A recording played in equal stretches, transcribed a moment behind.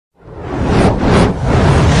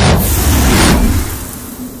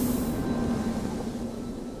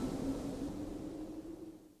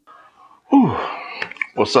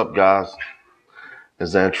What's up, guys?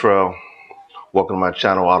 It's Zantrell. Welcome to my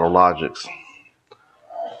channel, Autologics.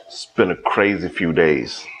 It's been a crazy few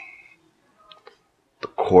days. The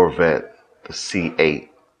Corvette, the C8,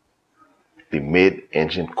 the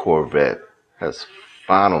mid-engine Corvette has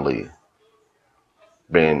finally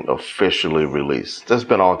been officially released. There's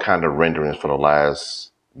been all kind of renderings for the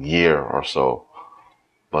last year or so,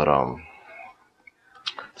 but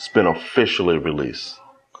it's been officially released.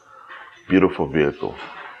 Beautiful vehicle.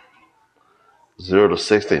 0 to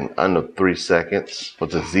 60 in under 3 seconds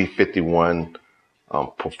with the Z51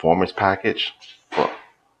 performance package for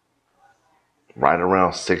right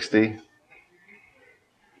around 60.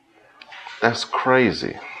 That's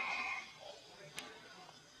crazy.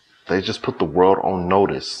 They just put the world on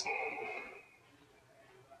notice.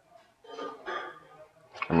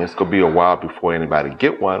 I mean, it's gonna be a while before anybody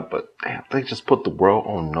get one, but damn, they just put the world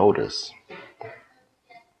on notice.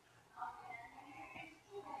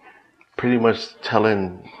 Pretty much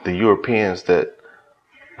telling the Europeans that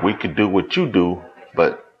we could do what you do,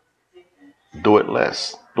 but do it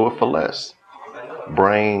less. Do it for less.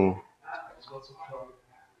 Bring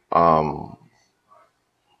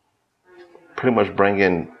pretty much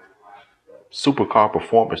bringing supercar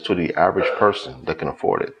performance to the average person that can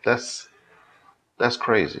afford it. That's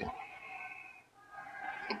crazy.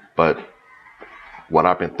 But what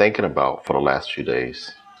I've been thinking about for the last few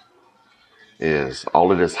days is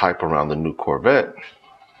all of this hype around the new Corvette.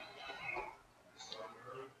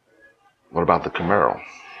 What about the Camaro?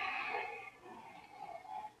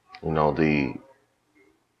 You know, the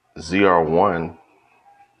ZR1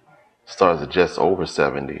 starts at just over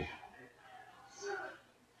 70,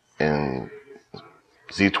 and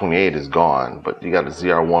Z28 is gone, but you got a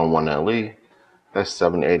ZR1 1LE, that's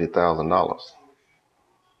 $70,000 to $80,000.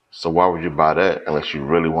 So why would you buy that unless you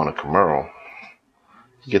really want a Camaro?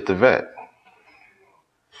 Get the Vet.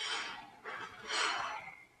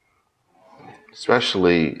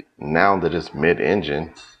 Especially now that it's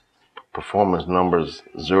mid-engine, performance numbers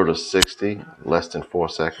 0 to 60, less than 4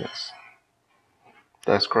 seconds.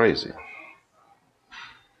 That's crazy.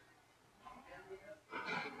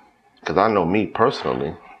 Because I know me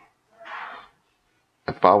personally,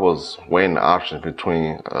 if I was weighing the options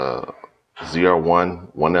between ZR1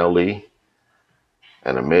 1LE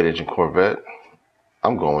and a mid-engine Corvette,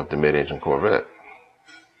 I'm going with the mid-engine Corvette.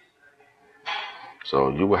 So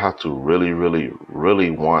you would have to really, really,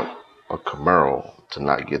 really want a Camaro to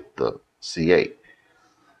not get the C8.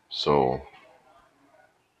 So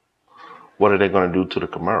what are they going to do to the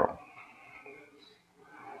Camaro?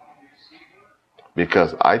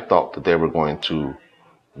 Because I thought that they were going to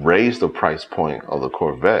raise the price point of the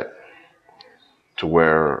Corvette to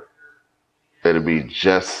where it'd be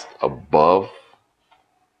just above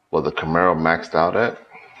what the Camaro maxed out at,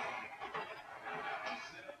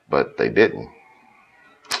 but they didn't.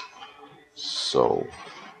 So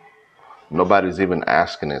nobody's even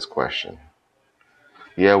asking this question.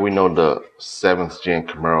 Yeah, we know the 7th gen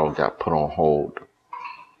Camaro got put on hold.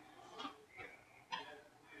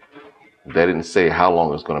 They didn't say how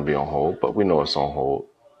long it's going to be on hold, but we know it's on hold.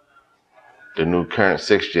 The new current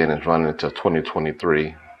 6th gen is running until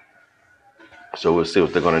 2023. So we'll see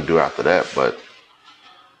what they're going to do after that. But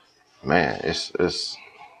man, it's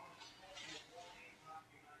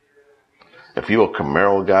if you're a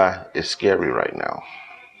Camaro guy, it's scary right now.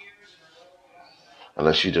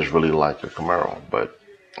 Unless you just really like a Camaro. But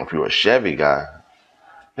if you're a Chevy guy,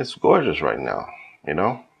 it's gorgeous right now, you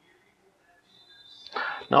know?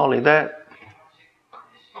 Not only that,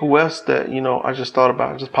 who else that, I just thought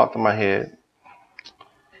about, just popped in my head.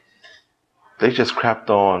 They just crapped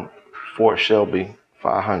on Ford Shelby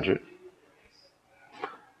 500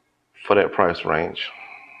 for that price range.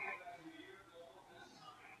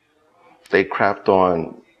 They crapped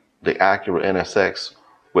on the Acura NSX,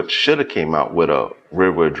 which should have came out with a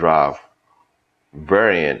rear-wheel drive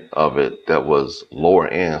variant of it that was lower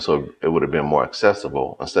end, so it would have been more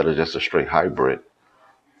accessible instead of just a straight hybrid.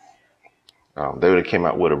 They would have came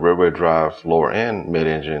out with a rear-wheel drive lower end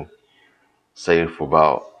mid-engine, say for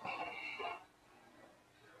about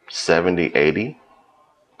 70, 80.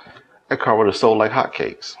 That car would have sold like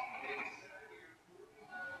hotcakes.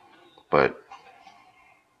 But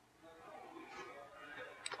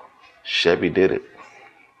Chevy did it.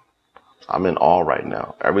 I'm in awe right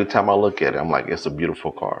now. Every time I look at it, I'm like, it's a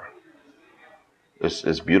beautiful car.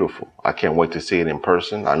 It's beautiful. I can't wait to see it in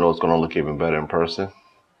person. I know it's going to look even better in person.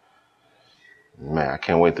 Man, I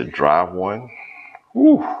can't wait to drive one.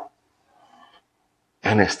 Woo.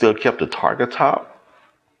 And it still kept the target top.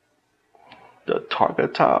 The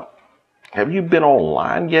target top. Have you been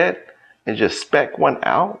online yet and just spec one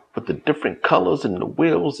out with the different colors and the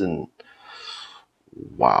wheels, and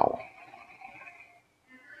wow,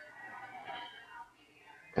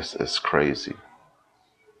 it's crazy.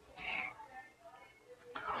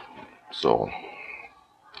 So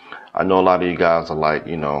I know a lot of you guys are like,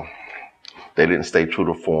 they didn't stay true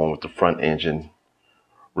to form with the front engine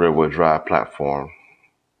rear wheel drive platform.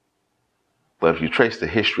 But if you trace the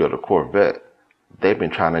history of the Corvette, they've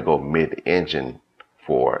been trying to go mid-engine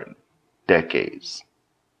for decades.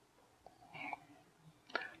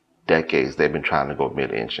 Decades they've been trying to go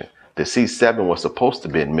mid-engine. The C7 was supposed to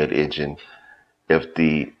be mid-engine if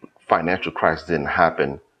the financial crisis didn't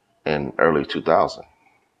happen in early 2000.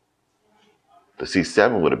 The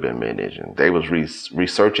C7 would have been mid-engine. They was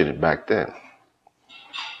researching it back then.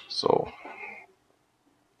 So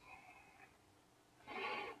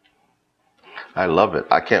I love it.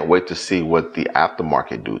 I can't wait to see what the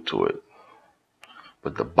aftermarket do to it.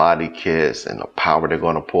 But the body kits and the power they're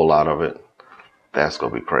going to pull out of it, that's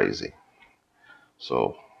going to be crazy.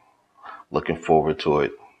 So looking forward to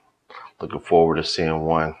it. Looking forward to seeing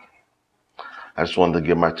one. I just wanted to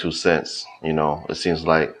give my 2 cents. It seems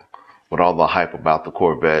like with all the hype about the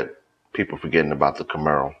Corvette, people forgetting about the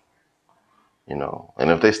Camaro. And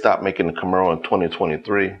if they stop making the Camaro in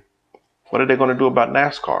 2023, what are they going to do about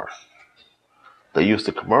NASCAR? They use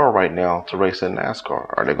the Camaro right now to race in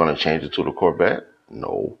NASCAR. Are they going to change it to the Corvette?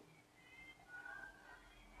 No.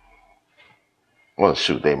 Well,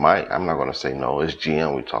 shoot, they might. I'm not going to say no. It's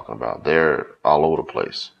GM we're talking about. They're all over the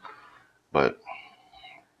place. But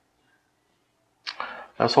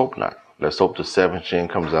let's hope not. Let's hope the 7th gen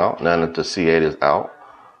comes out. Now that the C8 is out,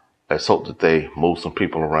 let's hope that they move some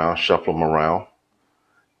people around, shuffle them around,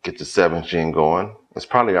 get the 7th gen going. It's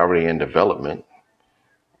probably already in development.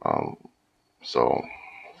 So,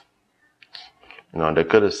 they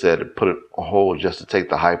could have said to put it on hold just to take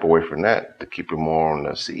the hype away from that, to keep it more on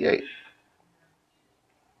the C8.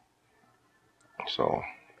 So,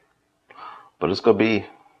 but it's gonna be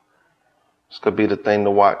the thing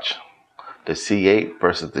to watch. The C8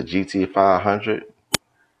 versus the GT500.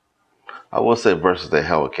 I will say versus the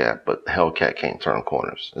Hellcat, but the Hellcat can't turn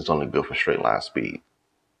corners. It's only good for straight line speed.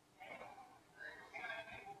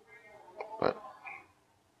 But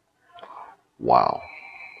wow.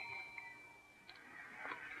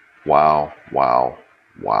 Wow, wow,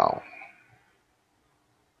 wow.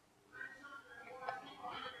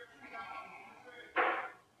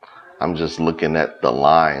 I'm just looking at the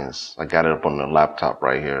lines. I got it up on the laptop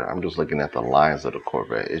right here. I'm just looking at the lines of the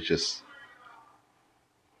Corvette. It's just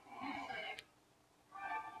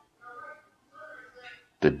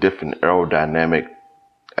the different aerodynamic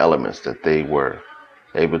elements that they were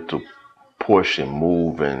able to push and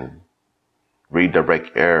move and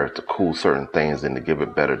redirect air to cool certain things and to give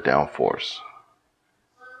it better downforce.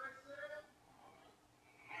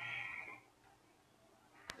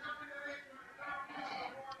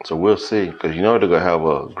 So we'll see, because they're going to have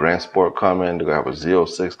a Grand Sport coming, they're going to have a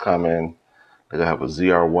Z06 coming, they're going to have a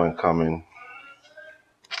ZR1 coming.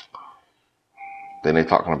 Then they're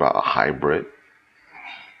talking about a hybrid.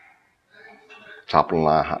 Top of the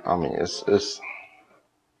line, I mean, it's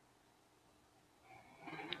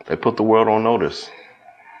they put the world on notice.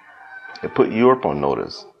 They put Europe on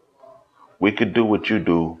notice. We could do what you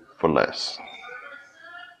do for less.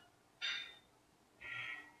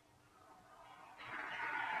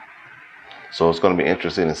 So it's going to be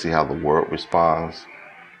interesting to see how the world responds.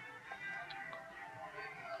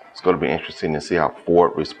 It's going to be interesting to see how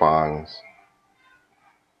Ford responds.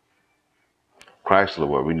 Chrysler,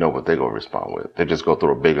 well, we know what they're going to respond with. They just go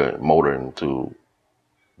through a bigger motor into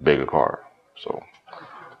a bigger car. So,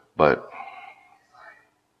 but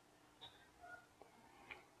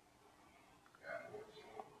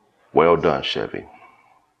well done, Chevy.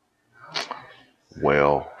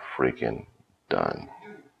 Well freaking done.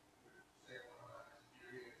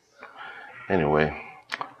 Anyway,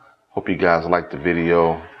 hope you guys liked the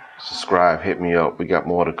video. Subscribe, hit me up. We got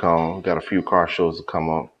more to come. We got a few car shows to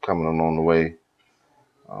coming along the way.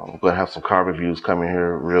 We're going to have some car reviews coming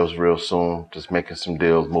here real soon. Just making some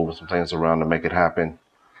deals, moving some things around to make it happen.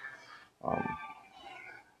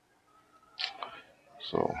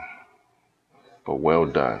 But well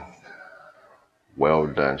done. Well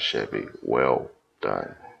done, Chevy. Well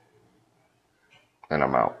done. And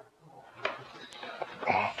I'm out.